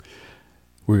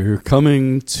We're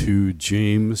coming to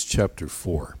James chapter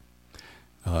 4.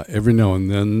 Every now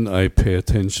and then I pay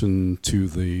attention to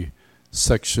the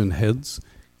section heads,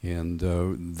 and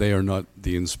they are not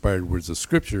the inspired words of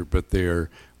Scripture, but they are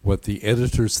what the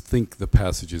editors think the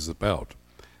passage is about.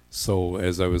 So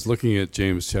as I was looking at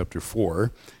James chapter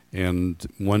 4 and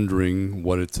wondering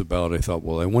what it's about, I thought,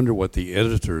 well, I wonder what the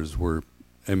editors were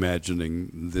imagining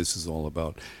this is all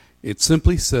about. It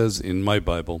simply says in my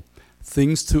Bible,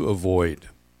 things to avoid.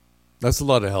 That's a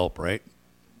lot of help, right?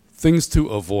 Things to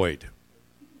avoid.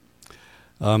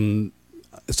 So I'm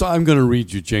going to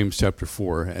read you James chapter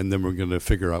 4, and then we're going to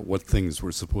figure out what things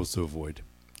we're supposed to avoid.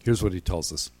 Here's what he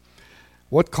tells us.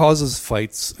 What causes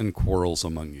fights and quarrels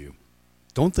among you?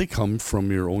 Don't they come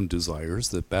from your own desires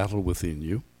that battle within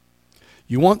you?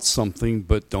 You want something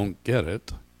but don't get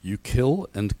it. You kill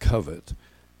and covet,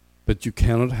 but you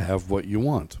cannot have what you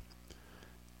want.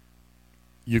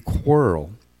 You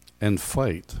quarrel and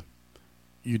fight.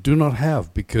 You do not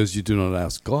have because you do not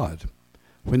ask God.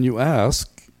 When you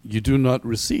ask, you do not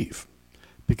receive.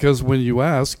 Because when you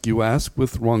ask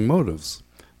with wrong motives,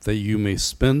 that you may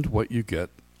spend what you get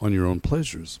on your own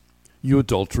pleasures. You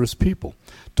adulterous people,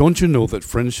 don't you know that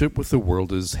friendship with the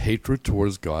world is hatred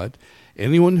towards God?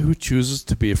 Anyone who chooses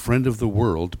to be a friend of the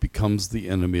world becomes the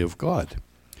enemy of God.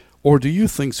 Or do you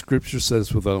think Scripture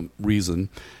says without reason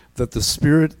that the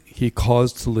Spirit he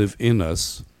caused to live in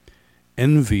us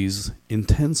envies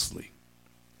intensely?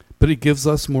 But he gives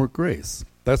us more grace.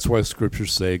 That's why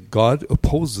Scriptures say God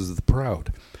opposes the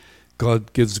proud.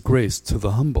 God gives grace to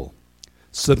the humble.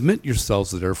 Submit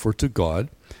yourselves therefore to God.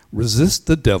 Resist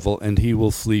the devil, and he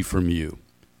will flee from you.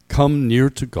 Come near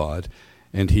to God,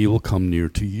 and he will come near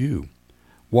to you.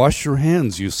 Wash your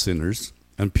hands, you sinners,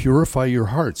 and purify your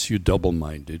hearts, you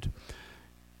double-minded.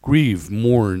 Grieve,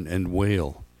 mourn, and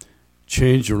wail.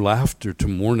 Change your laughter to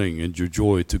mourning and your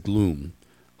joy to gloom.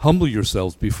 Humble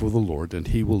yourselves before the Lord, and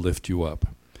he will lift you up.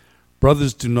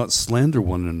 Brothers, do not slander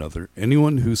one another.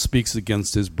 Anyone who speaks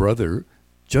against his brother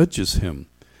judges him.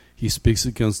 He speaks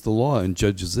against the law and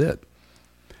judges it.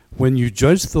 When you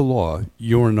judge the law,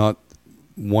 you are not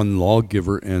one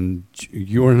lawgiver, and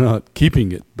you are not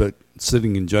keeping it, but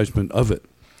sitting in judgment of it.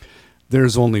 There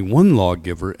is only one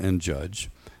lawgiver and judge,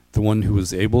 the one who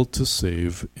is able to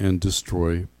save and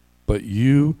destroy. But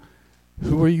you,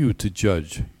 who are you to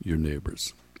judge your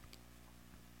neighbors?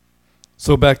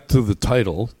 So back to the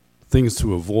title, Things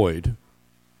to Avoid,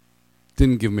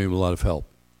 didn't give me a lot of help.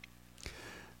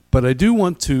 But I do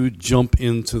want to jump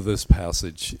into this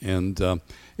passage, and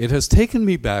it has taken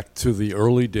me back to the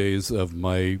early days of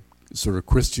my sort of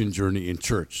Christian journey in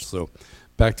church. So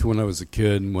back to when I was a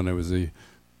kid, when I was a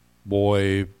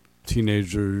boy,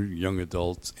 teenager, young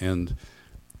adult, and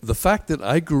the fact that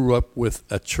I grew up with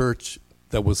a church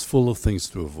that was full of things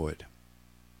to avoid,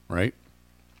 right?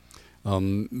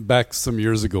 Back some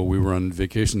years ago, we were on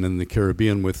vacation in the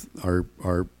Caribbean with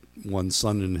our one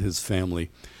son and his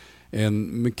family.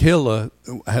 And Michaela,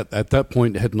 at that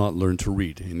point, had not learned to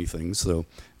read anything, so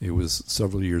it was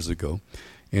several years ago.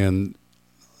 And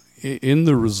in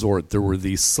the resort, there were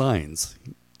these signs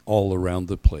all around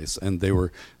the place. And they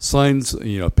were signs,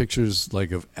 pictures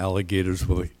like of alligators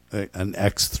with an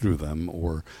X through them,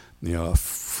 or a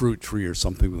fruit tree or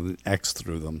something with an X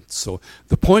through them. So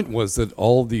the point was that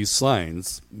all these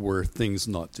signs were things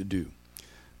not to do.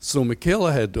 So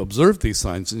Michaela had observed these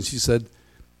signs, and she said,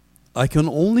 I can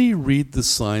only read the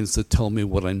signs that tell me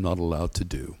what I'm not allowed to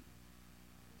do.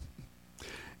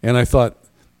 And I thought,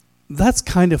 that's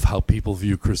kind of how people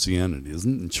view Christianity,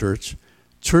 isn't it, in church?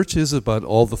 Church is about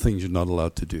all the things you're not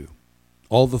allowed to do,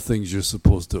 all the things you're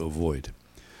supposed to avoid.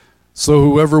 So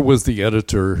whoever was the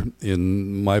editor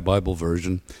in my Bible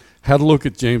version had a look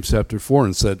at James chapter 4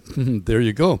 and said, there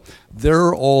you go. There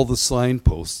are all the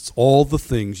signposts, all the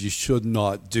things you should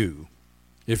not do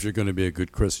if you're going to be a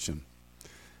good Christian.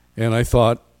 And I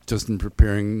thought, just in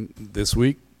preparing this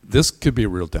week, this could be a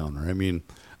real downer. I mean,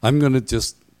 I'm going to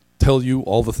just tell you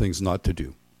all the things not to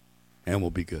do, and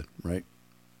we'll be good, right?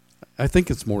 I think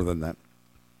it's more than that.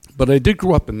 But I did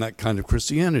grow up in that kind of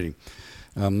Christianity.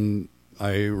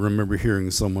 I remember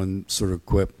hearing someone sort of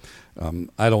quip,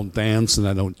 I don't dance and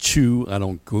I don't chew, I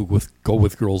don't go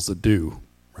with girls that do,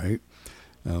 right?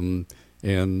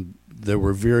 And there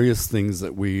were various things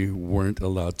that we weren't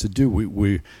allowed to do.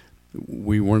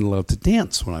 We weren't allowed to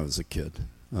dance when I was a kid.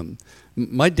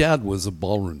 My dad was a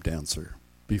ballroom dancer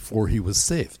before he was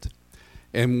saved.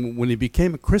 And when he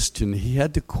became a Christian, he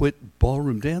had to quit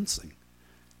ballroom dancing.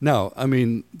 Now, I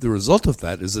mean, the result of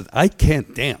that is that I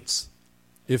can't dance.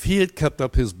 If he had kept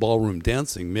up his ballroom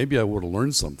dancing, maybe I would have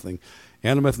learned something.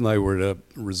 Annabeth and I were at a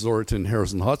resort in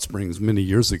Harrison Hot Springs many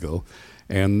years ago,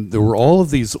 And there were all of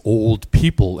these old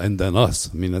people, and then us.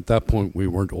 I mean, at that point, we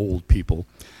weren't old people.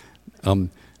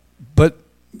 But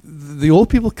the old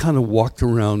people kind of walked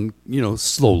around,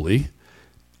 slowly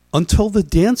until the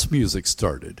dance music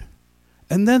started.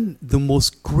 And then the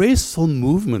most graceful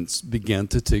movements began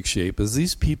to take shape as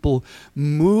these people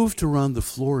moved around the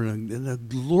floor in a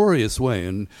glorious way.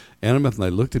 And Annabeth and I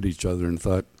looked at each other and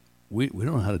thought, we don't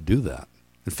know how to do that.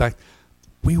 In fact,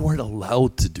 we weren't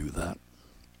allowed to do that.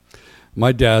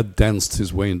 My dad danced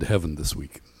his way into heaven this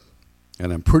week,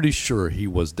 and I'm pretty sure he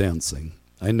was dancing.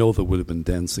 I know there would have been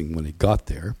dancing when he got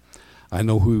there. I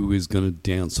know who he was going to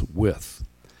dance with.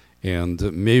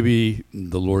 And maybe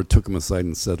the Lord took him aside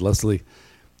and said, Leslie,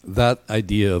 that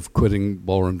idea of quitting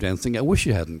ballroom dancing, I wish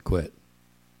you hadn't quit.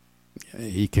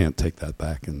 He can't take that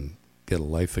back and get a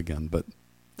life again, but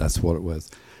that's what it was.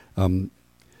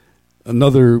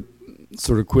 Another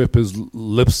sort of quip is,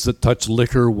 lips that touch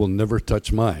liquor will never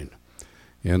touch mine.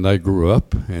 And I grew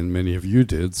up, and many of you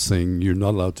did, saying you're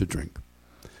not allowed to drink.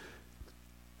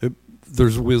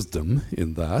 There's wisdom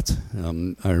in that.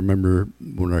 I remember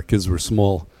when our kids were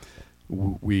small,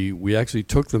 we actually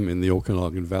took them in the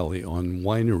Okanagan Valley on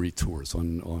winery tours,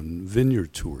 on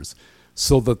vineyard tours,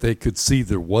 so that they could see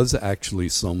there was actually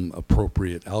some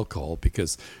appropriate alcohol,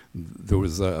 because there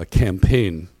was a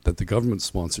campaign that the government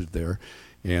sponsored there,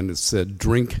 and it said,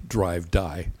 drink, drive,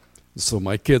 die. So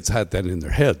my kids had that in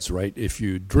their heads, right? If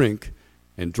you drink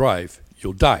and drive,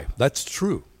 you'll die. That's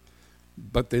true.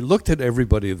 But they looked at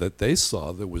everybody that they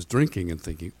saw that was drinking and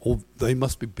thinking, oh, they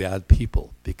must be bad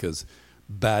people, because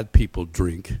bad people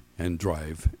drink and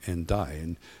drive and die.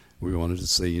 And we wanted to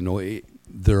say,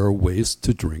 there are ways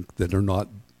to drink that are not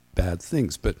bad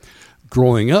things. But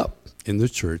growing up in the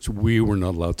church, we were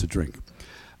not allowed to drink.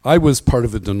 I was part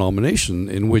of a denomination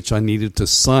in which I needed to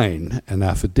sign an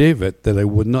affidavit that I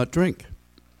would not drink.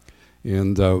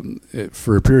 And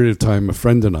for a period of time, a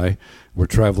friend and I were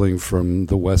traveling from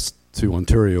the west to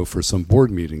Ontario for some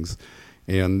board meetings.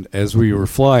 And as we were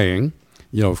flying,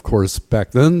 of course,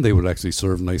 back then they would actually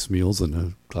serve nice meals and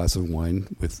a glass of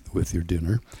wine with your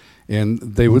dinner. And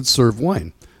they would serve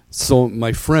wine. So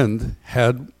my friend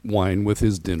had wine with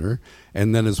his dinner.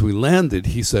 And then as we landed,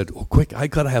 he said, oh, quick, I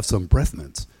got to have some breath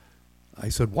mints. I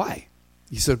said, why?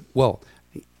 He said, well,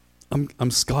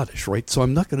 I'm Scottish, right? So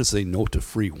I'm not going to say no to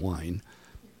free wine.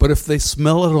 But if they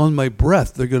smell it on my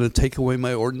breath, they're going to take away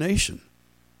my ordination.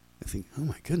 I think, oh,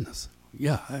 my goodness.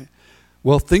 Yeah.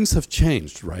 Well, things have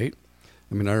changed, right?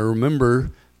 I mean, I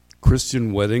remember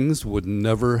Christian weddings would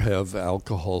never have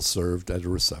alcohol served at a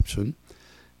reception.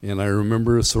 And I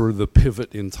remember sort of the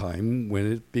pivot in time when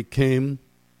it became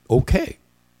okay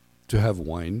to have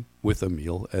wine with a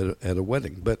meal at a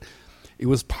wedding. But it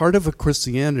was part of a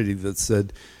Christianity that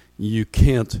said you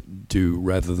can't do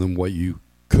rather than what you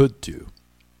could do.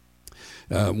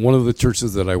 One of the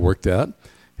churches that I worked at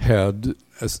had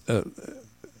a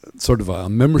sort of a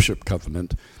membership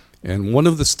covenant, and one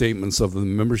of the statements of the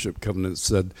membership covenant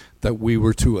said that we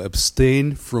were to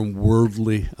abstain from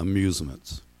worldly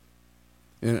amusements.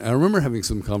 And I remember having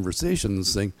some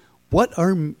conversations saying, what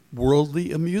are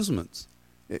worldly amusements?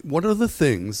 What are the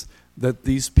things that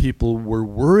these people were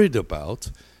worried about?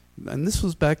 And this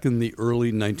was back in the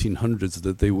early 1900s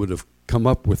that they would have come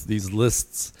up with these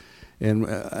lists. And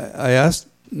I asked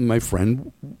my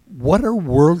friend, what are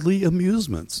worldly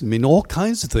amusements? I mean, all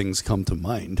kinds of things come to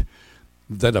mind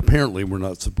that apparently we're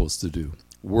not supposed to do.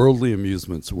 Worldly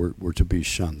amusements were to be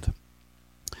shunned.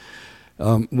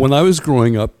 When I was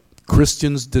growing up,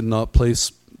 Christians did not play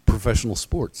professional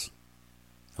sports.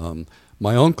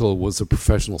 My uncle was a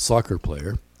professional soccer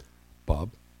player,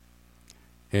 Bob,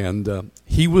 and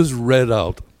he was read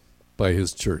out by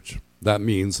his church. That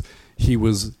means he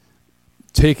was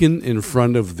taken in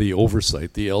front of the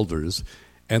oversight, the elders,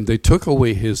 and they took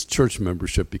away his church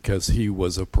membership because he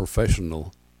was a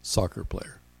professional soccer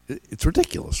player. It's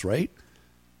ridiculous, right?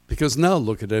 Because now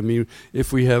look at it. I mean,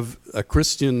 if we have a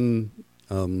Christian,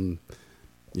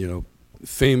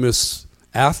 famous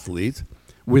athlete,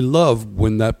 we love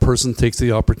when that person takes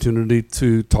the opportunity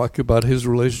to talk about his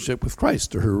relationship with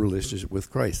Christ or her relationship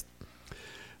with Christ.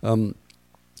 When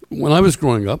I was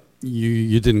growing up,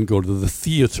 you didn't go to the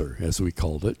theater, as we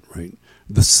called it, right?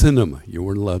 The cinema. You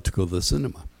weren't allowed to go to the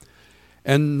cinema.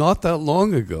 And not that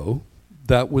long ago,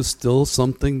 that was still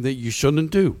something that you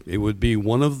shouldn't do. It would be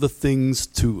one of the things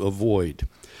to avoid.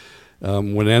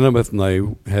 When Annabeth and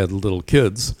I had little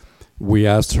kids, we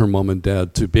asked her mom and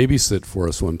dad to babysit for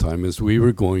us one time as we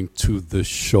were going to the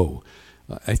show.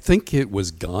 I think it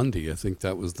was Gandhi. I think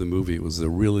that was the movie. It was a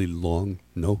really long,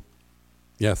 no?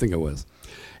 Yeah, I think it was.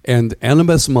 And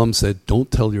Annabeth's mom said, don't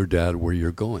tell your dad where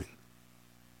you're going.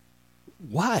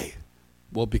 Why?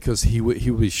 Well, because he would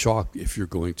be shocked if you're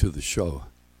going to the show.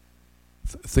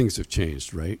 Things have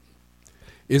changed, right?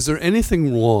 Is there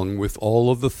anything wrong with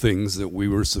all of the things that we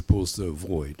were supposed to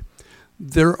avoid?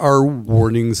 There are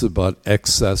warnings about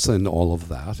excess and all of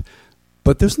that,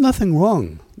 but there's nothing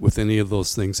wrong with any of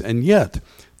those things. And yet,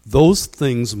 those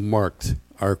things marked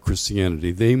our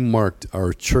Christianity. They marked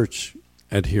our church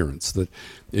adherence. That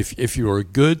if you are a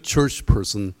good church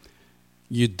person,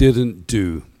 you didn't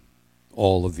do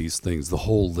all of these things, the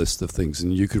whole list of things,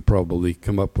 and you could probably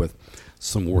come up with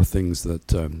some more things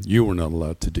that you were not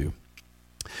allowed to do.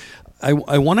 I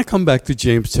want to come back to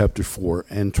James chapter 4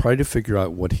 and try to figure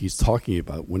out what he's talking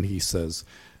about when he says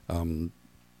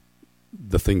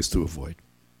the things to avoid.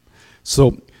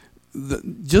 So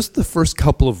just the first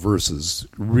couple of verses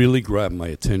really grab my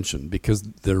attention because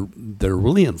they're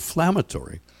really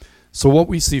inflammatory. So what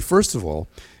we see, first of all,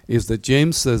 is that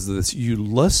James says this: you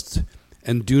lust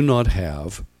and do not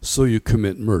have, so you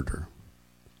commit murder.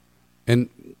 And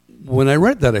when I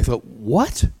read that, I thought,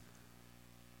 what?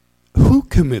 Who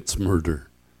commits murder?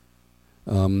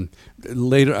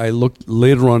 Later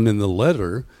on in the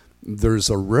letter, there's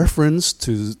a reference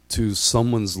to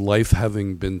someone's life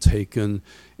having been taken,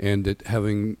 and it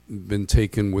having been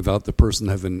taken without the person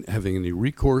having any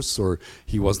recourse, or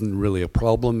he wasn't really a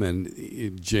problem,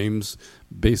 and James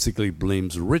basically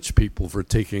blames rich people for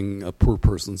taking a poor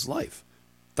person's life.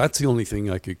 That's the only thing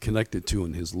I could connect it to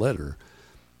in his letter.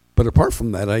 But apart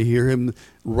from that, I hear him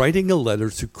writing a letter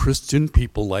to Christian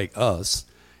people like us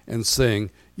and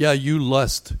saying, yeah, you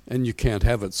lust and you can't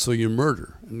have it, so you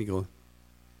murder. And you go,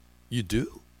 you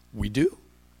do? We do?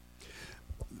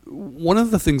 One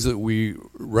of the things that we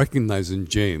recognize in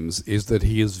James is that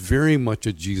he is very much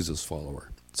a Jesus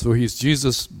follower. So he's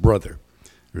Jesus' brother,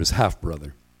 or his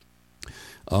half-brother.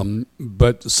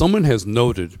 But someone has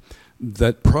noted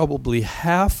that probably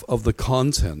half of the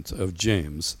content of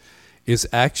James is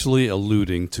actually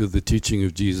alluding to the teaching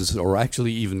of Jesus, or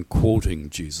actually even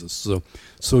quoting Jesus.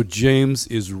 So James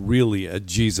is really a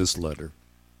Jesus letter.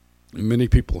 Many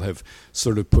people have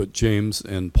sort of put James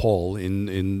and Paul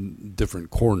in different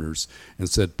corners and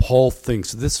said Paul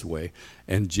thinks this way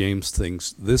and James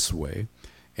thinks this way.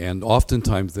 And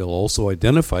oftentimes they'll also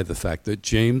identify the fact that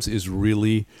James is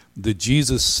really the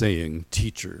Jesus-saying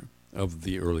teacher of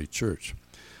the early church.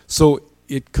 So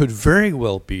it could very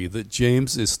well be that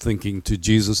James is thinking to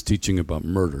Jesus' teaching about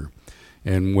murder.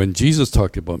 And when Jesus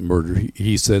talked about murder,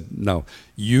 he said, now,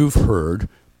 you've heard,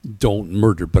 don't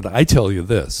murder. But I tell you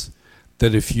this,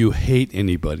 that if you hate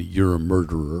anybody, you're a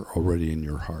murderer already in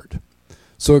your heart.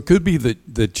 So it could be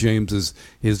that James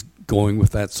is going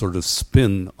with that sort of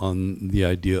spin on the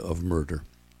idea of murder.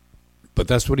 But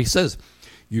that's what he says.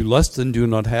 You lust and do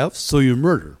not have, so you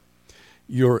murder.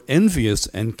 You're envious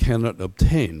and cannot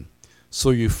obtain,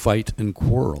 so you fight and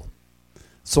quarrel.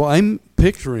 So I'm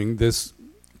picturing this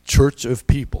church of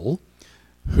people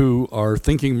who are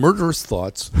thinking murderous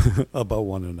thoughts about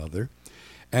one another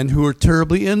and who are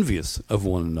terribly envious of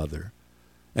one another.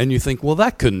 And you think, well,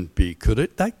 that couldn't be, could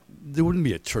it? There wouldn't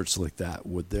be a church like that,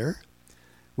 would there?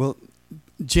 Well,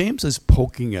 James is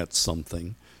poking at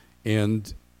something,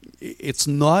 and it's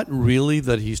not really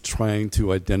that he's trying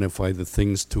to identify the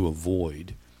things to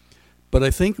avoid, but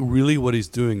I think really what he's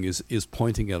doing is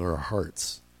pointing at our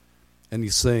hearts. And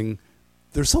he's saying,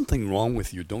 there's something wrong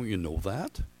with you, don't you know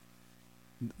that?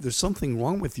 There's something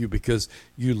wrong with you because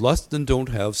you lust and don't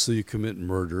have, so you commit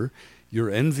murder. You're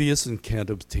envious and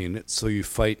can't obtain it, so you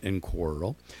fight and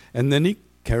quarrel. And then he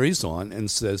carries on and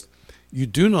says, you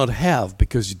do not have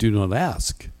because you do not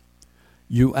ask.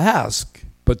 You ask,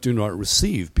 but do not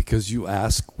receive because you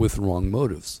ask with wrong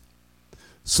motives.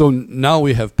 So now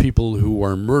we have people who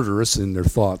are murderous in their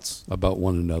thoughts about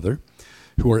one another,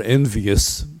 who are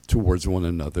envious towards one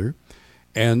another,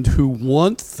 and who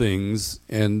want things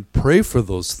and pray for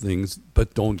those things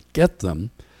but don't get them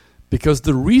because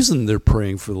the reason they're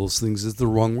praying for those things is the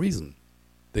wrong reason.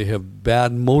 They have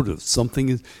bad motives.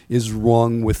 Something is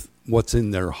wrong with what's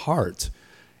in their heart.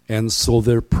 And so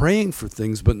they're praying for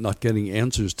things but not getting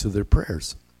answers to their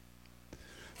prayers.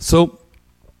 So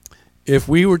if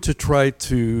we were to try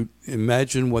to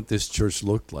imagine what this church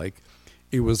looked like,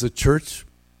 it was a church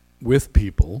with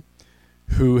people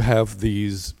who have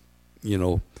these,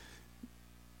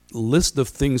 list of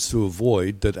things to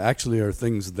avoid that actually are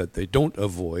things that they don't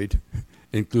avoid,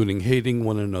 including hating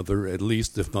one another, at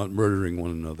least if not murdering one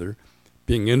another,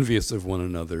 being envious of one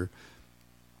another,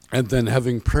 and then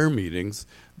having prayer meetings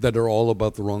that are all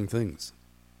about the wrong things.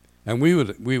 And we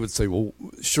would say, well,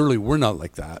 surely we're not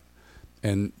like that.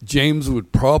 And James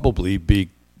would probably be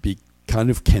kind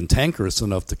of cantankerous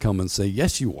enough to come and say,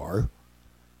 yes, you are.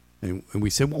 And we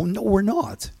say, well, no, we're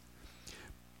not.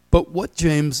 But what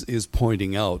James is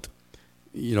pointing out,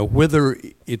 whether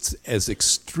it's as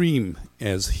extreme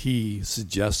as he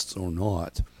suggests or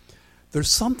not, there's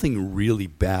something really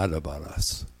bad about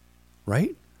us,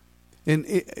 right? And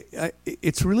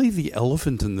it's really the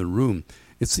elephant in the room.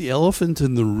 It's the elephant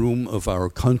in the room of our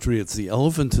country. It's the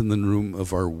elephant in the room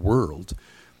of our world,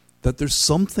 that there's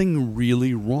something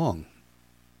really wrong.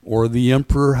 Or the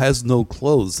emperor has no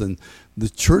clothes, and the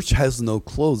church has no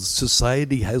clothes.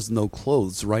 Society has no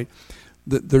clothes, right?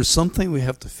 There's something we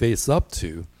have to face up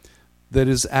to that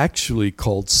is actually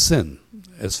called sin,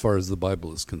 as far as the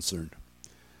Bible is concerned.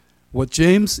 What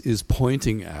James is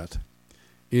pointing at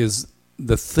is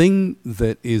the thing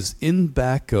that is in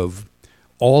back of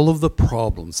all of the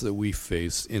problems that we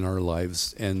face in our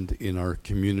lives and in our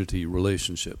community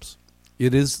relationships.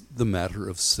 It is the matter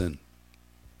of sin.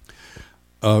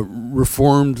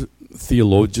 Reformed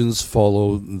theologians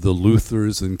follow the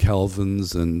Luthers and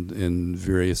Calvins and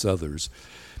various others.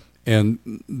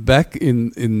 And back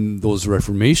in those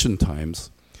Reformation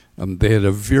times, they had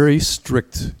a very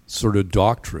strict sort of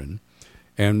doctrine.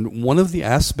 And one of the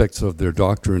aspects of their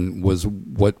doctrine was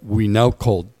what we now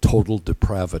call total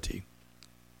depravity.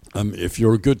 If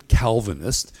you're a good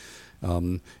Calvinist,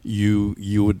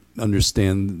 you would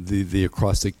understand the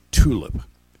acrostic TULIP.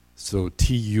 So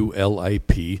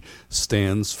TULIP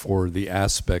stands for the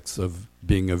aspects of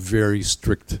being a very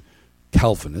strict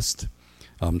Calvinist.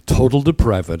 Total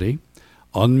depravity,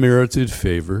 unmerited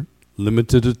favor,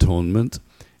 limited atonement,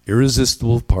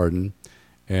 irresistible pardon,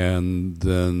 and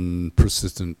then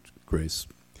persistent grace.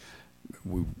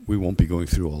 We won't be going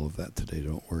through all of that today,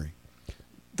 don't worry.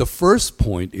 The first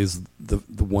point is the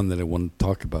one that I want to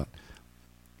talk about.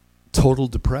 Total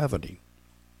depravity.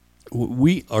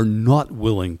 We are not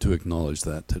willing to acknowledge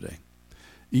that today.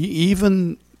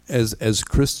 Even as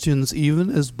Christians, even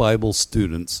as Bible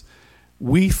students,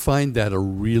 we find that a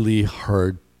really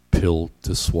hard pill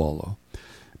to swallow.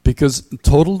 Because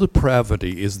total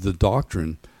depravity is the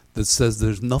doctrine that says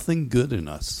there's nothing good in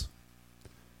us.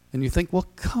 And you think, well,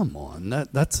 come on,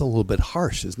 that's a little bit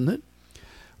harsh, isn't it?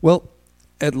 Well,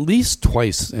 at least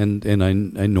twice, and I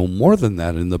know more than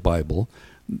that in the Bible,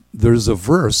 there's a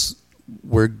verse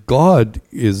where God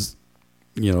is,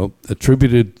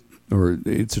 attributed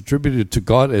to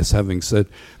God as having said,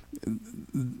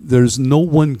 there's no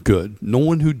one good, no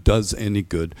one who does any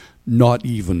good, not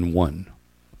even one.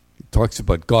 It talks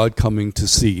about God coming to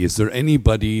see, is there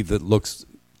anybody that looks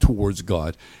towards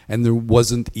God? And there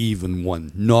wasn't even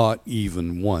one, not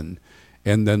even one.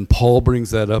 And then Paul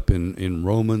brings that up in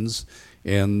Romans,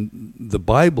 and the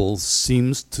Bible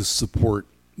seems to support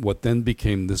what then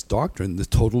became this doctrine, the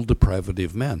total depravity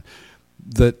of man,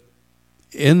 that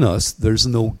in us there's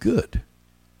no good.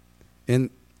 And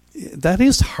that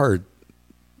is hard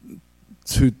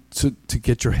to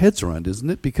get your heads around, isn't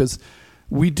it? Because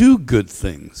we do good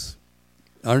things.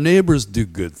 Our neighbors do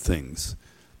good things.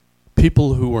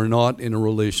 People who are not in a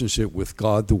relationship with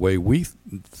God the way we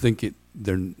think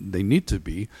they need to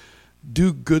be,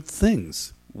 do good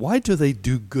things. Why do they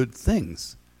do good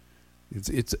things?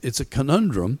 It's a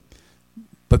conundrum,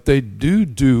 but they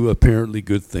do apparently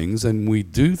good things, and we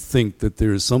do think that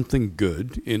there is something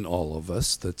good in all of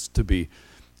us that's to be,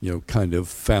 kind of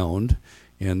found,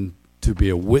 and to be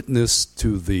a witness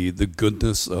to the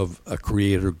goodness of a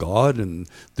creator God and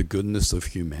the goodness of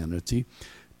humanity.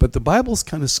 But the Bible's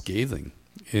kind of scathing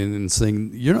in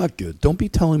saying, you're not good. Don't be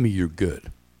telling me you're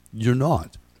good. You're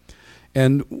not.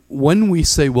 And when we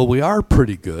say, well, we are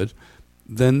pretty good,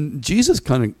 then Jesus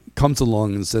kind of comes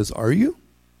along and says, are you?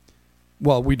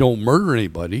 Well, we don't murder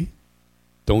anybody.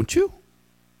 Don't you?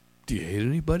 Do you hate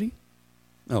anybody?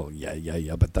 Oh,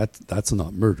 yeah, but that's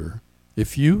not murder.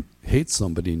 If you hate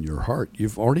somebody in your heart,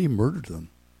 you've already murdered them.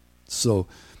 So,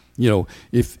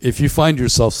 if you find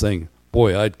yourself saying,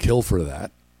 boy, I'd kill for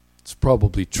that, it's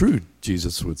probably true,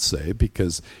 Jesus would say,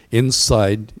 because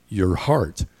inside your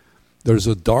heart, there's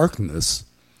a darkness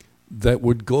that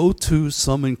would go to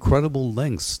some incredible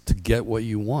lengths to get what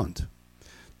you want,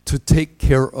 to take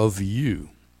care of you,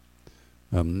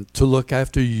 to look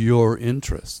after your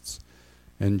interests.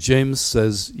 And James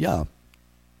says, yeah,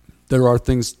 there are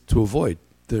things to avoid.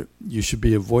 You should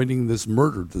be avoiding this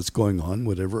murder that's going on,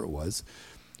 whatever it was.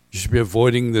 You should be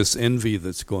avoiding this envy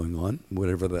that's going on,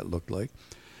 whatever that looked like.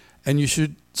 And you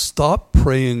should stop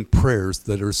praying prayers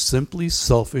that are simply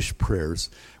selfish prayers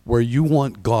where you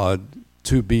want God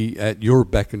to be at your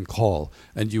beck and call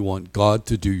and you want God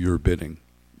to do your bidding.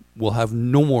 We'll have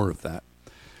no more of that.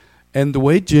 And the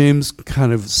way James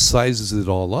kind of sizes it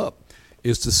all up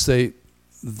is to say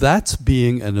that's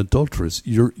being an adulteress.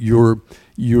 You're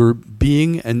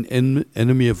being an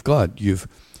enemy of God.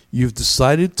 you've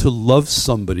decided to love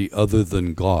somebody other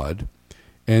than God,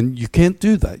 and you can't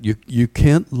do that. You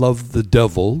can't love the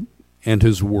devil and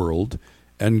his world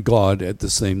and God at the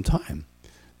same time.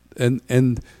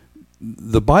 And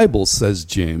the Bible says,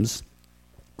 James,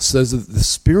 says that the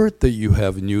spirit that you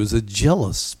have in you is a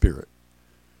jealous spirit.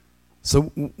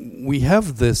 So we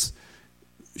have this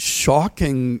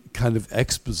shocking kind of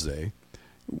expose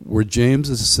where James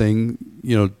is saying,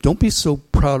 don't be so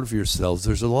proud of yourselves.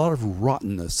 There's a lot of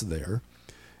rottenness there,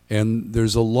 and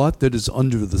there's a lot that is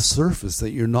under the surface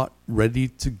that you're not ready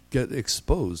to get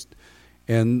exposed.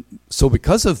 And so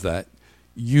because of that,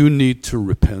 you need to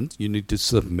repent, you need to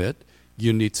submit,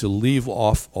 you need to leave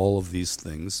off all of these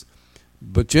things.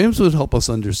 But James would help us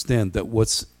understand that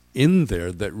what's in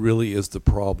there that really is the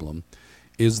problem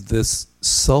is this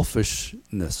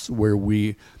selfishness where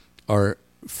we are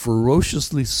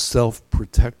ferociously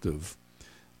self-protective.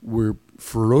 We're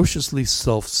ferociously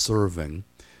self-serving.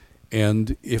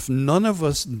 And if none of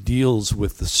us deals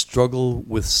with the struggle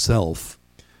with self,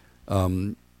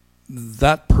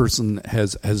 that person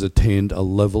has attained a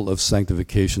level of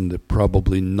sanctification that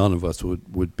probably none of us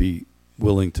would be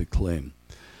willing to claim.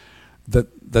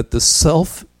 That the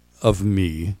self of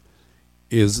me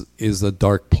is a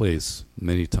dark place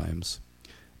many times.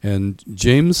 And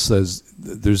James says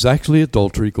there's actually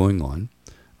adultery going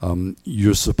on.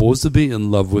 You're supposed to be in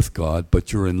love with God,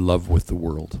 but you're in love with the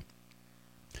world.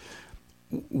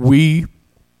 We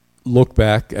look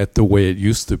back at the way it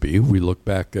used to be. We look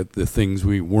back at the things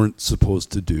we weren't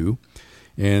supposed to do,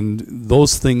 and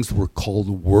those things were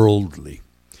called worldly.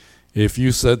 If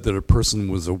you said that a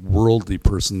person was a worldly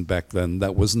person back then,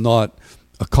 that was not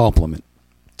a compliment.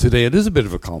 Today it is a bit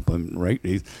of a compliment, right?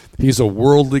 He's a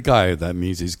worldly guy. That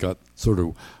means he's got sort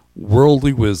of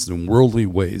worldly wisdom, worldly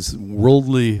ways,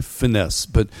 worldly finesse.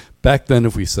 But back then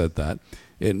if we said that,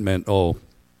 it meant, oh,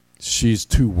 she's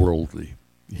too worldly.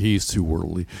 He's too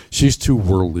worldly. She's too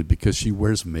worldly because she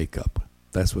wears makeup.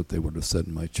 That's what they would have said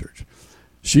in my church.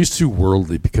 She's too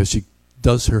worldly because she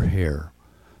does her hair.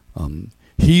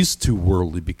 He's too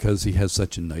worldly because he has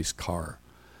such a nice car.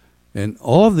 And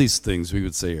all of these things we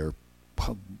would say are,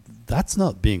 that's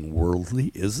not being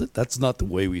worldly, is it? That's not the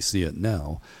way we see it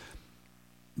now.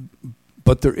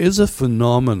 But there is a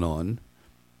phenomenon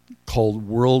called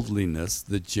worldliness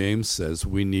that James says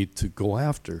we need to go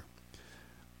after.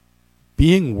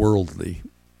 Being worldly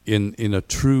in a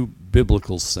true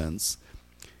biblical sense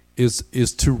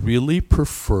is to really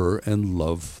prefer and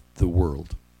love the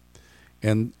world.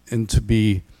 And to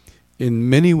be in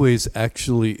many ways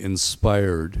actually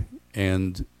inspired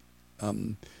and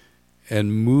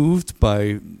moved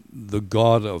by the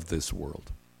God of this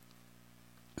world.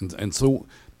 And so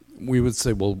we would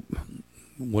say, well,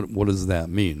 what does that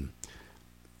mean?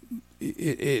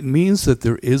 It means that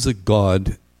there is a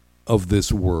God of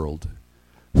this world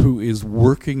who is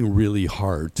working really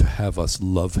hard to have us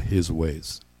love his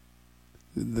ways.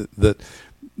 That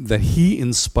he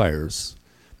inspires.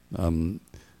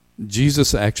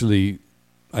 Jesus actually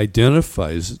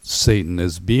identifies Satan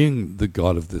as being the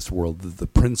god of this world, the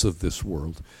prince of this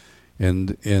world.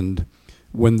 And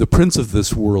when the prince of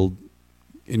this world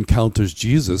encounters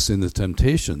Jesus in the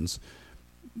temptations,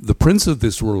 the prince of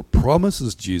this world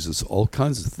promises Jesus all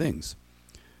kinds of things.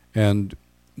 And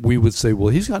we would say, well,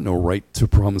 he's got no right to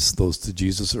promise those to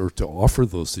Jesus or to offer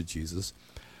those to Jesus.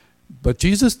 But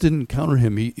Jesus didn't counter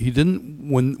him. He didn't,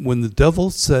 when the devil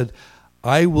said,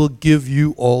 I will give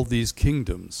you all these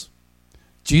kingdoms,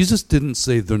 Jesus didn't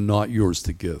say they're not yours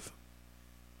to give.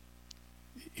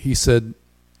 He said,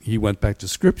 he went back to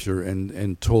Scripture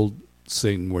and told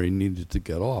Satan where he needed to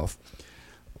get off.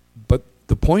 But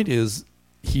the point is,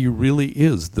 he really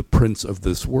is the prince of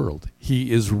this world.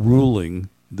 He is ruling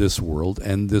this world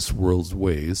and this world's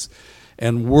ways.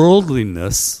 And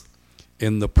worldliness,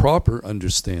 in the proper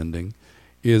understanding,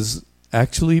 is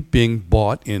actually being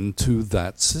bought into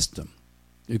that system.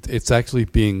 It's actually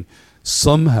being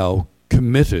somehow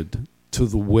committed to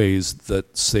the ways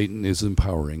that Satan is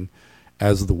empowering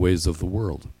as the ways of the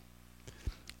world.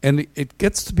 And it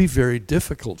gets to be very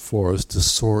difficult for us to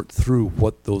sort through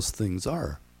what those things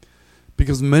are.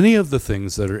 Because many of the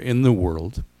things that are in the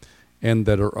world and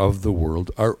that are of the world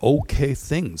are okay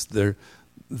things. They're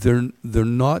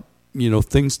not,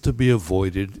 things to be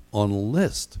avoided on a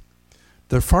list.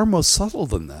 They're far more subtle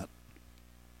than that.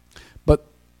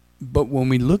 But when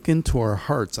we look into our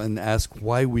hearts and ask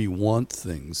why we want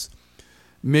things,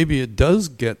 maybe it does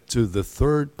get to the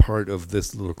third part of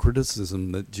this little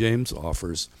criticism that James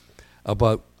offers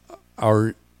about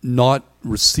our not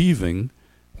receiving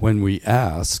when we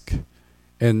ask.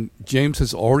 And James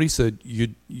has already said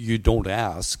you don't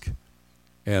ask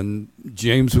And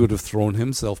James would have thrown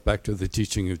himself back to the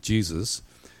teaching of Jesus,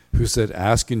 who said,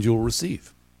 ask and you'll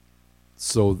receive.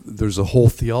 So there's a whole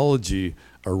theology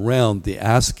around the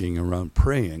asking, around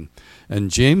praying.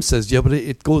 And James says, yeah, but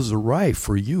it goes awry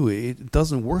for you. It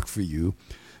doesn't work for you,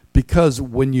 because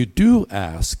when you do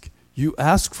ask, you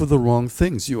ask for the wrong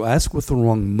things. You ask with the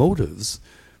wrong motives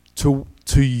to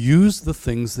use the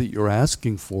things that you're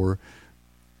asking for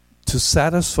to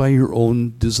satisfy your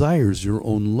own desires, your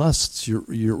own lusts,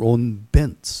 your own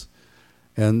bents.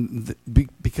 And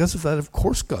because of that, of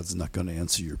course, God's not going to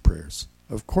answer your prayers.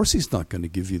 Of course, he's not going to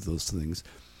give you those things,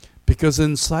 because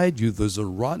inside you, there's a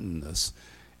rottenness.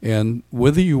 And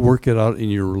whether you work it out in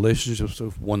your relationships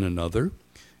with one another,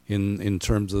 in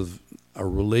terms of a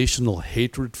relational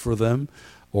hatred for them,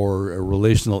 or a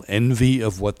relational envy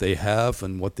of what they have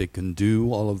and what they can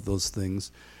do, all of those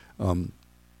things,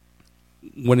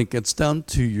 when it gets down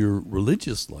to your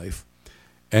religious life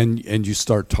and you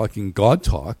start talking God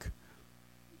talk,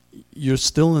 you're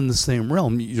still in the same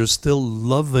realm. You're still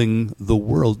loving the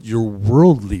world. You're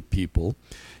worldly people.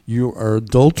 You are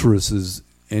adulteresses,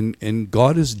 and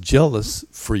God is jealous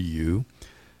for you,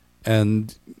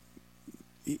 and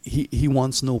he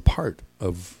wants no part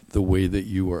of the way that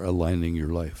you are aligning your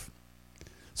life.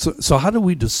 So how do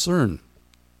we discern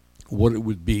what it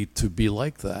would be to be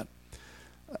like that?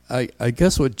 I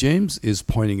guess what James is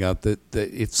pointing out, that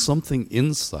it's something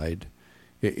inside.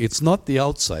 It's not the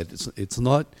outside. It's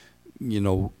not,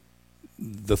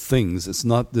 the things. It's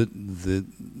not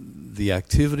the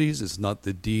activities. It's not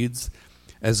the deeds,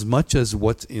 as much as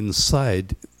what's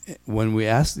inside. When we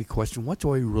ask the question, what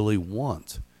do I really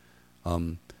want?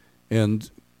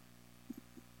 And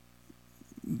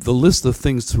the list of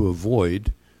things to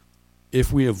avoid,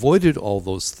 if we avoided all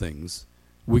those things,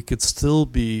 we could still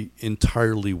be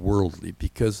entirely worldly,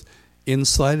 because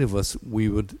inside of us we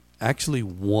would actually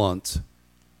want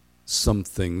some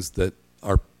things that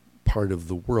are part of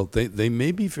the world. They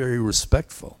may be very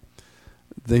respectful.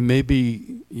 They may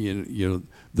be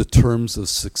the terms of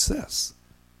success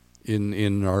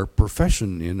in our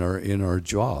profession, in our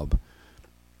job.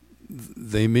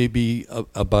 They may be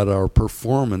about our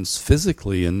performance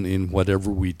physically in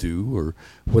whatever we do or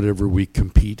whatever we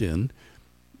compete in.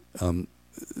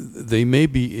 They may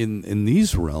be in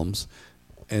these realms,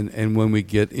 and when we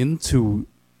get into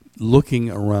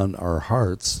looking around our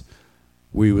hearts,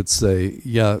 we would say,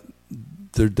 yeah,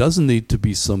 there doesn't need to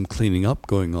be some cleaning up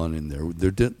going on in there.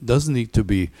 There doesn't need to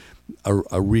be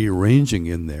a rearranging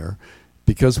in there,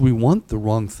 because we want the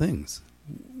wrong things.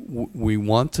 We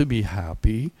want to be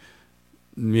happy,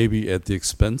 maybe at the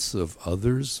expense of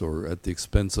others or at the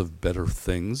expense of better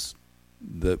things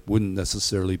that wouldn't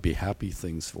necessarily be happy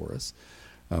things for us.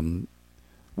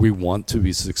 We want to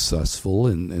be successful,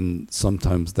 and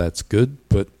sometimes that's good,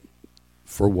 but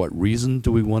for what reason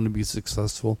do we want to be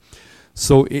successful?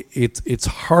 So it's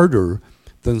harder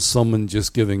than someone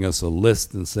just giving us a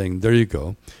list and saying, there you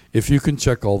go. If you can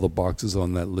check all the boxes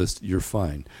on that list, you're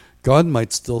fine. God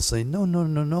might still say,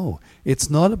 no. It's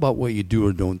not about what you do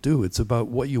or don't do. It's about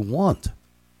what you want.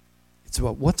 It's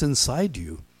about what's inside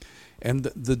you. And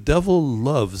the devil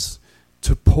loves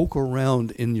to poke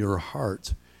around in your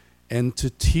heart and to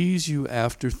tease you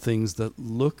after things that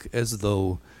look as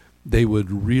though they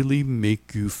would really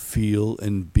make you feel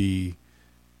and be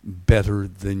better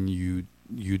than you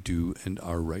do and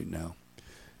are right now.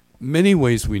 Many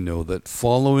ways we know that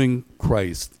following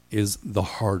Christ is the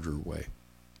harder way.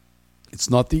 It's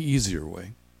not the easier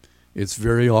way. It's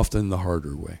very often the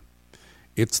harder way.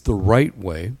 It's the right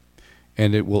way,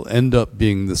 and it will end up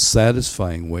being the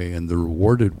satisfying way and the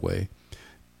rewarded way.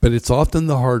 But it's often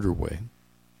the harder way.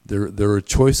 There are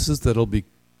choices that'll be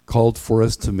called for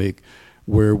us to make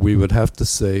where we would have to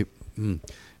say,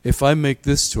 if I make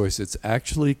this choice, it's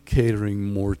actually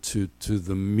catering more to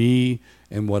the me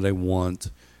and what I want,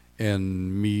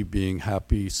 and me being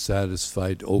happy,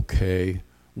 satisfied, okay,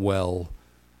 well,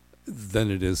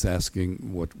 than it is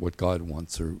asking what God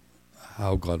wants or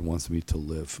how God wants me to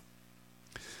live.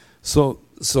 So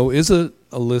is it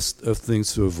a list of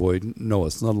things to avoid? No,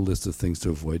 it's not a list of things to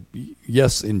avoid.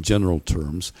 Yes, in general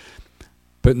terms,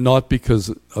 but not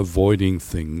because avoiding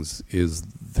things is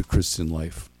the Christian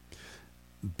life.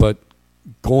 But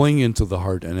going into the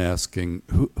heart and asking,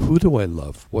 who do I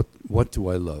love? What do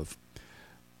I love?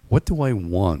 What do I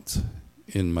want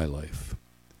in my life?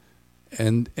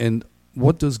 And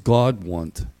what does God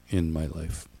want in my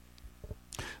life?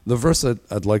 The verse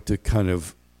I'd like to kind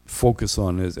of focus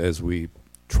on as we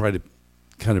try to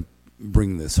kind of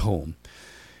bring this home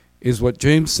is what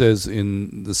James says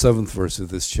in the 7th verse of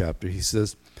this chapter. He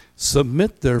says,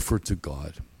 "Submit therefore to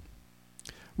God.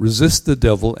 Resist the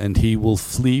devil, and he will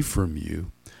flee from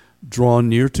you. Draw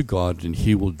near to God, and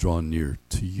he will draw near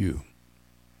to you.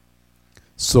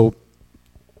 So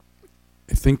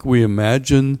I think we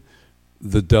imagine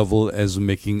the devil as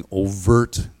making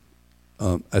overt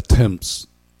attempts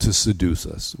to seduce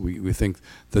us. We think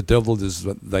the devil is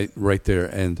right there,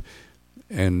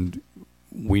 and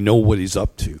we know what he's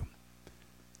up to.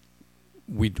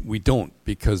 We don't,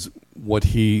 because what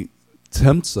he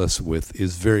tempts us with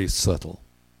is very subtle.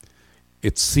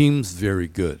 It seems very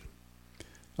good.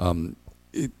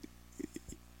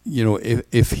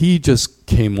 If he just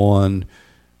came on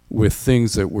with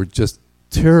things that were just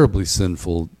terribly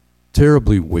sinful,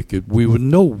 terribly wicked, we would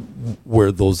know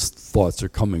where those thoughts are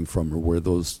coming from or where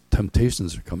those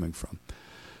temptations are coming from.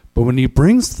 But when he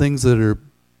brings things that are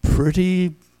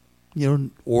pretty,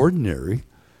 ordinary,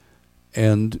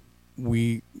 and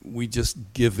we just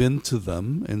give in to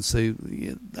them and say,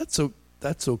 yeah,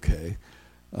 that's okay.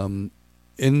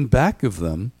 In back of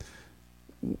them,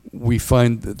 we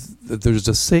find that there's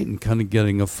just Satan kind of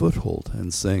getting a foothold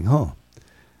and saying,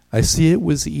 I see it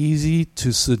was easy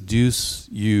to seduce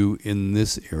you in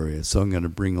this area, so I'm going to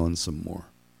bring on some more.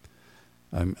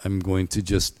 I'm going to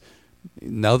just,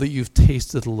 now that you've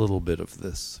tasted a little bit of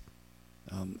this,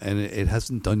 and it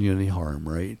hasn't done you any harm,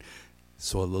 right?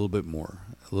 So a little bit more.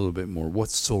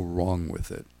 What's so wrong with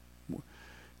it?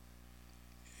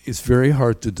 It's very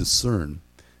hard to discern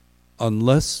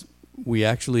unless we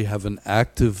actually have an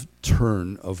active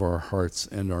turn of our hearts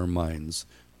and our minds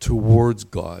towards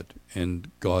God and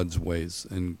God's ways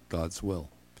and God's will.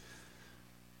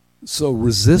 So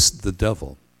resist the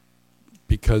devil,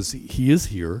 because he is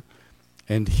here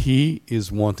and he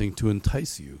is wanting to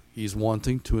entice you. He's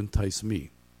wanting to entice me.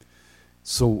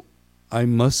 So I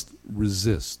must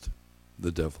resist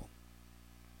the devil.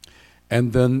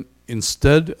 And then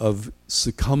instead of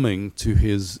succumbing to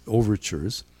his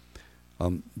overtures,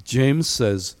 James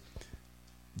says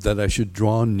that I should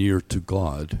draw near to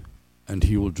God, and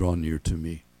he will draw near to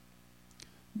me.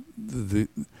 The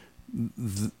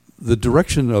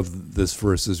direction of this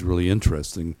verse is really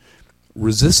interesting.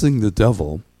 Resisting the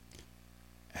devil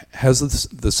has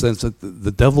the sense that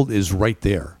the devil is right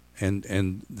there,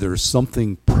 and there's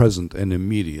something present and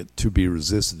immediate to be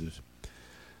resisted.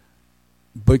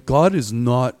 But God is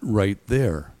not right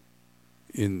there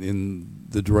in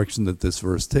the direction that this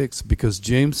verse takes, because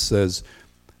James says,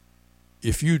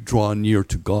 if you draw near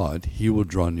to God, he will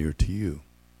draw near to you.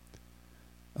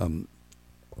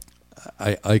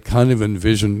 I kind of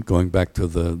envision, going back to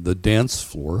the dance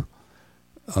floor,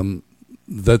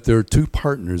 that there are two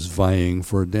partners vying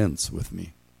for a dance with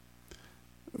me.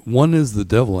 One is the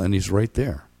devil, and he's right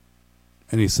there.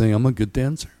 And he's saying, I'm a good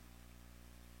dancer.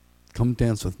 Come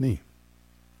dance with me.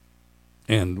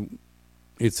 And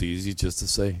it's easy just to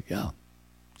say, yeah,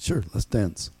 sure, let's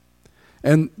dance.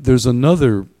 And there's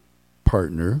another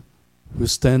partner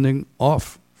who's standing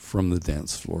off from the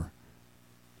dance floor.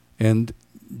 And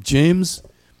James'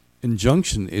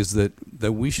 injunction is that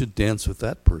we should dance with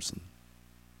that person.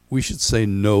 We should say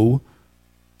no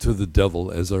to the devil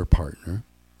as our partner,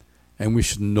 and we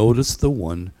should notice the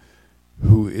one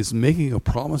who is making a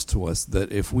promise to us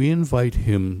that if we invite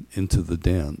him into the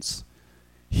dance,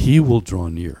 he will draw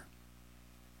near.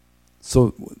 So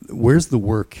where's the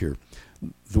work here?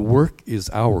 The work is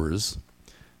ours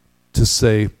to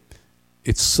say,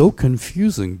 it's so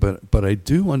confusing, but I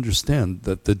do understand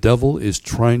that the devil is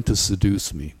trying to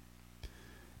seduce me.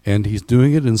 And he's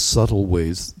doing it in subtle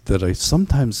ways that I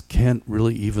sometimes can't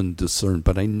really even discern,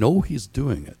 but I know he's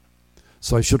doing it.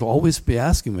 So I should always be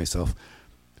asking myself,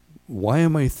 why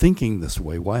am I thinking this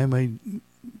way? Why am I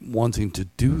wanting to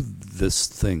do this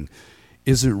thing?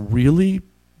 Is it really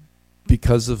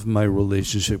because of my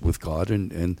relationship with God,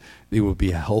 and it would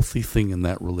be a healthy thing in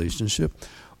that relationship?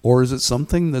 Or is it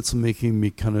something that's making me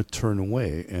kind of turn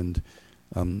away and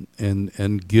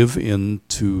give in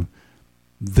to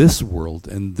this world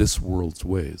and this world's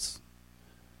ways?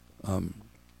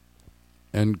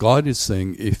 And God is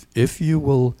saying, if you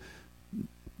will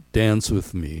dance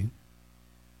with me,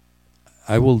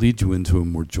 I will lead you into a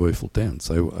more joyful dance.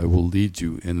 I will lead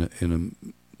you in a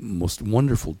most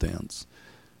wonderful dance.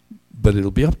 But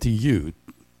it'll be up to you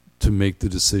to make the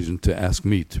decision to ask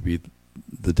me to be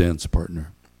the dance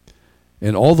partner.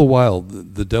 And all the while,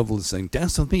 the devil is saying,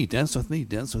 dance with me, dance with me,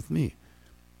 dance with me.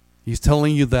 He's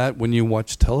telling you that when you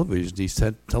watch television. He's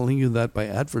telling you that by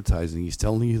advertising. He's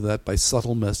telling you that by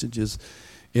subtle messages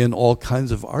in all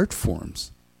kinds of art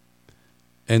forms.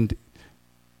 And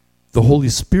the Holy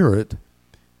Spirit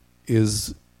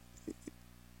is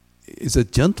a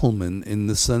gentleman in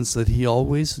the sense that he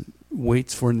always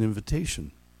waits for an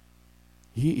invitation.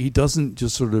 He doesn't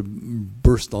just sort of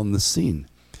burst on the scene.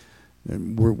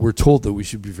 And we're told that we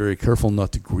should be very careful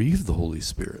not to grieve the Holy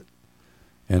Spirit.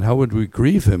 And how would we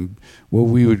grieve him? Well,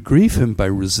 we would grieve him by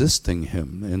resisting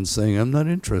him and saying, I'm not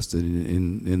interested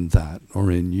in that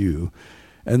or in you.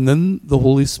 And then the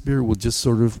Holy Spirit will just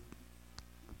sort of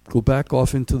go back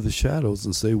off into the shadows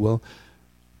and say, well,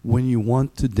 when you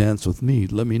want to dance with me,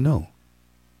 let me know,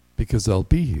 because I'll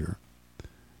be here.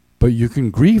 But you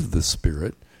can grieve the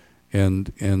Spirit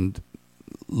and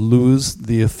lose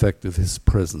the effect of his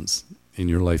presence in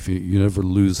your life. You never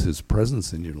lose his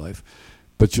presence in your life,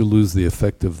 but you lose the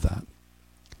effect of that.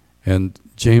 And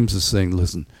James is saying,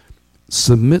 listen,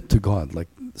 submit to God. Like,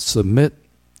 submit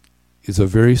is a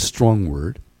very strong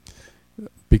word,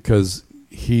 because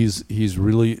he's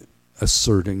really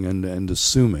asserting and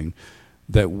assuming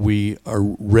that we are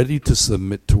ready to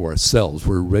submit to ourselves.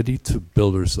 We're ready to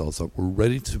build ourselves up. We're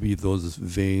ready to be those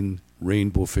vain,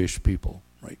 rainbow-faced people,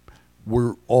 right?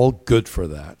 We're all good for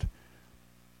that.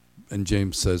 And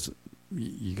James says,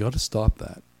 you got to stop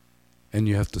that. And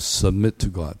you have to submit to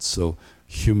God. So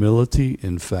humility,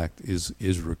 in fact,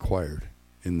 is required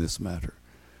in this matter.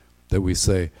 That we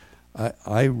say,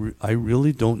 I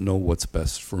really don't know what's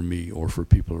best for me or for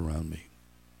people around me.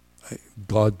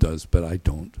 God does, but I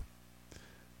don't.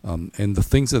 And the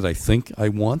things that I think I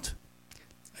want,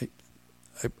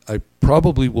 I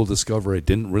probably will discover I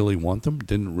didn't really want them,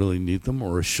 didn't really need them,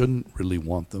 or I shouldn't really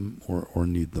want them or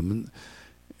need them.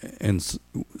 And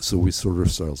so we sort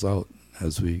ourselves out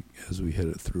as we hit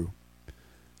it through.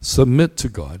 Submit to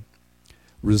God,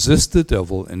 resist the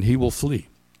devil, and he will flee.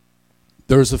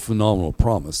 There's a phenomenal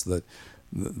promise that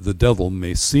the devil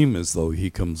may seem as though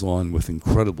he comes on with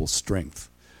incredible strength.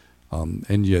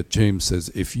 And yet James says,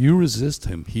 if you resist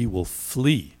him, he will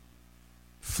flee.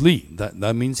 Flee.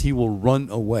 That means he will run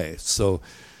away. So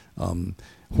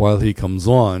while he comes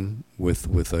on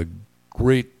with a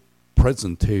great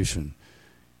presentation,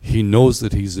 he knows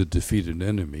that he's a defeated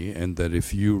enemy, and that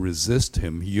if you resist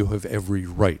him, you have every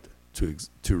right to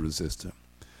resist him.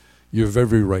 You have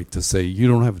every right to say, you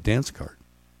don't have a dance card,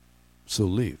 so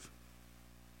leave.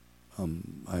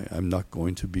 I'm not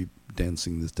going to be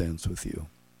dancing this dance with you.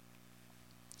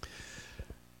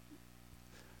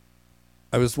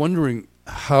 I was wondering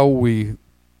how we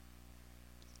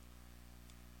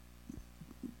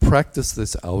practice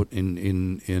this out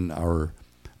in our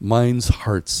minds,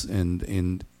 hearts, and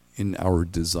in our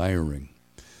desiring.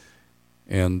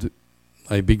 And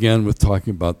I began with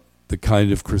talking about the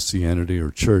kind of Christianity or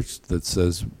church that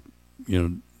says,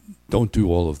 don't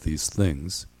do all of these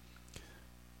things.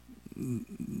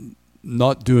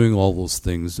 Not doing all those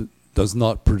things does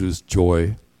not produce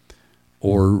joy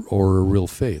or a real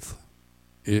faith.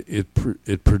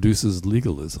 It produces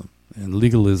legalism, and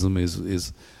legalism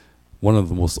is one of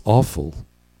the most awful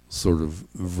sort of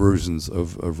versions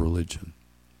of religion.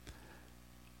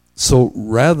 So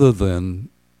rather than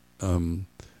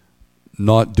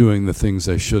not doing the things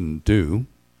I shouldn't do,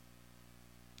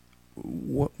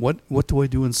 what do I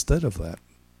do instead of that?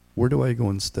 Where do I go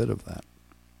instead of that?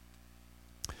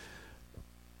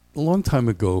 A long time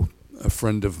ago, a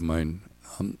friend of mine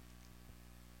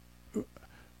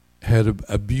had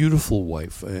a beautiful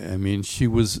wife. I mean, she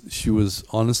was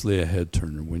honestly a head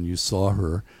turner. When you saw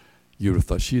her, you would have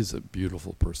thought she's a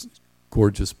beautiful person,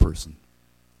 gorgeous person.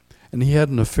 And he had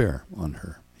an affair on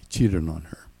her. He cheated on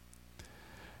her.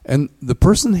 And the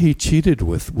person he cheated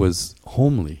with was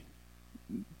homely.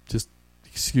 Just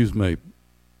excuse my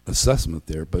assessment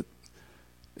there, but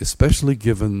especially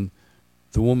given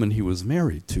the woman he was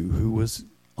married to, who was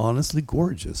honestly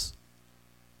gorgeous.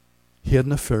 He had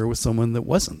an affair with someone that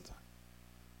wasn't.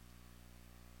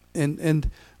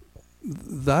 And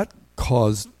that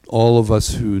caused all of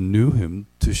us who knew him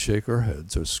to shake our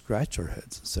heads or scratch our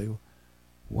heads and say,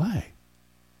 why?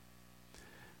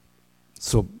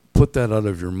 So put that out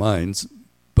of your minds.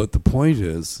 But the point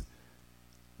is,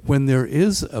 when there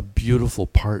is a beautiful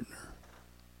partner,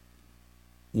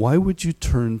 why would you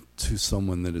turn to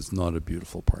someone that is not a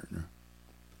beautiful partner?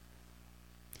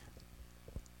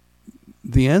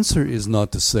 The answer is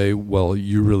not to say, well,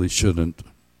 you really shouldn't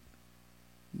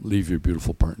leave your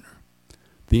beautiful partner.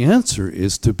 The answer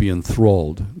is to be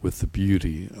enthralled with the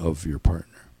beauty of your partner.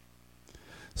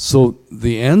 So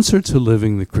the answer to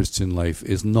living the Christian life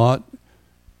is not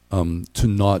to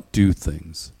not do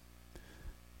things,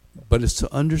 but it's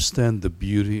to understand the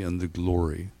beauty and the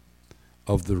glory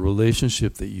of the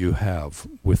relationship that you have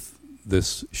with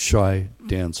this shy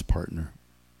dance partner,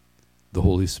 the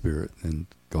Holy Spirit and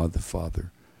God the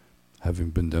Father, having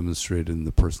been demonstrated in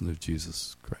the person of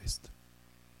Jesus Christ.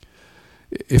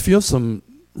 If you have some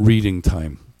reading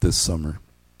time this summer,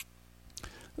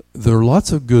 there are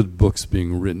lots of good books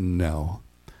being written now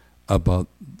about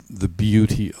the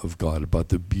beauty of God, about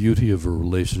the beauty of a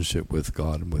relationship with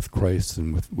God and with Christ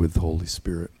and with the Holy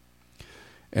Spirit.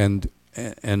 And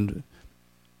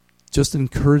just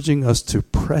encouraging us to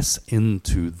press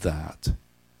into that,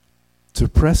 to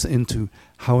press into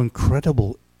how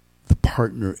incredible the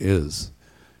partner is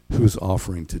who's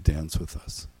offering to dance with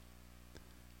us.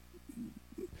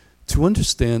 To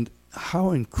understand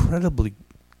how incredibly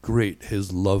great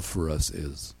his love for us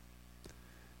is.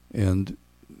 And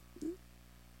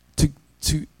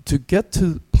to get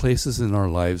to places in our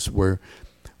lives where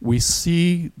we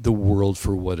see the world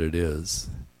for what it is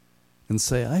and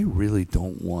say, I really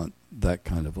don't want that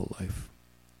kind of a life.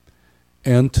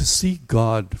 And to see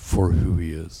God for who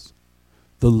he is,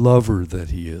 the lover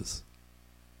that he is,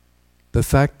 the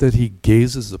fact that he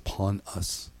gazes upon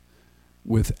us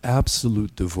with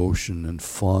absolute devotion and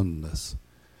fondness,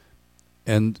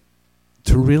 and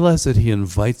to realize that he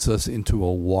invites us into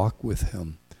a walk with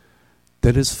him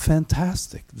that is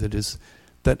fantastic,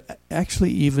 that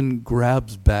actually even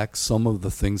grabs back some of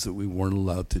the things that we weren't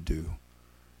allowed to do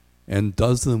and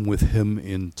does them with him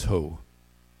in tow,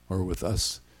 or with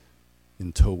us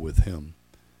in tow with him.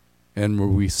 And where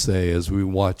we say, as we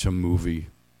watch a movie,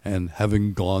 and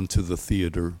having gone to the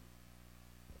theater,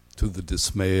 to the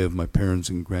dismay of my parents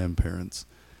and grandparents,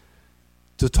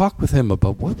 to talk with him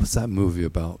about what was that movie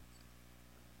about?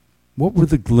 What were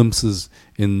the glimpses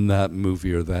in that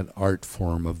movie or that art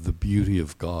form of the beauty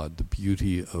of God, the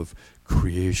beauty of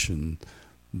creation,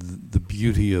 the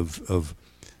beauty of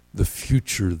the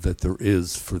future that there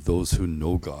is for those who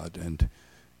know God and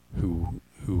who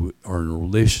are in a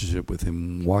relationship with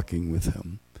him, walking with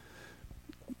him.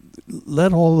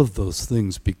 Let all of those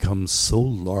things become so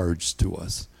large to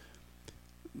us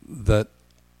that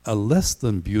a less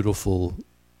than beautiful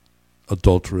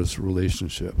adulterous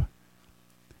relationship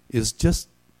is just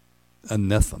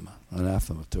anathema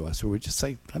to us. Where we just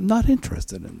say, I'm not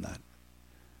interested in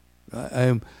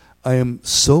that. I am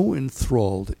so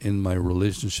enthralled in my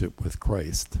relationship with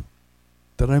Christ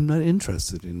that I'm not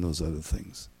interested in those other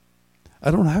things.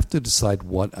 I don't have to decide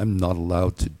what I'm not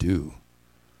allowed to do.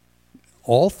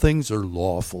 All things are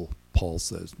lawful, Paul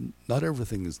says. Not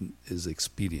everything is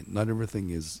expedient. Not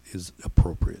everything is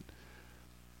appropriate.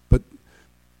 But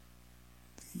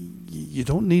you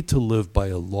don't need to live by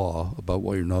a law about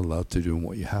what you're not allowed to do and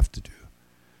what you have to do.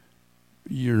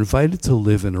 You're invited to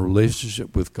live in a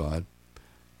relationship with God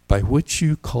by which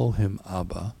you call him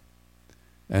Abba,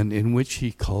 and in which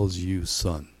he calls you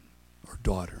son or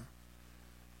daughter,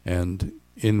 and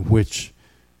in which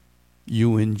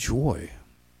you enjoy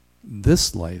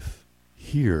this life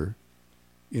here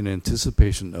in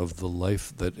anticipation of the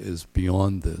life that is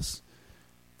beyond this,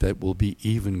 that will be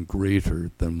even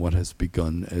greater than what has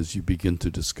begun as you begin to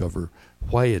discover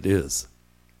why it is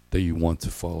that you want to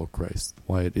follow Christ,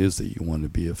 why it is that you want to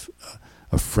be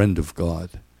a friend of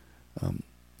God.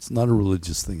 It's not a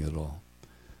religious thing at all.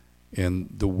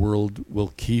 And the world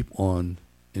will keep on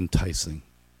enticing.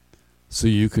 So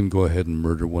you can go ahead and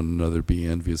murder one another, be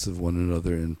envious of one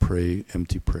another, and pray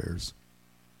empty prayers.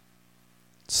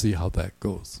 See how that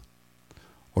goes.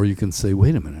 Or you can say,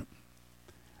 wait a minute.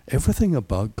 Everything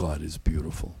about God is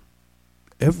beautiful.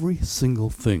 Every single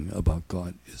thing about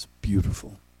God is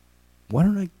beautiful. Why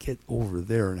don't I get over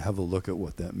there and have a look at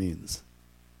what that means?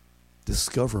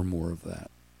 Discover more of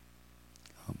that.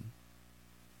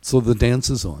 So the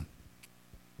dance is on.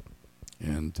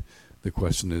 And the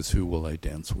question is, who will I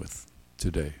dance with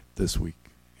today, this week,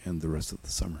 and the rest of the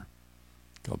summer?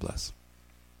 God bless.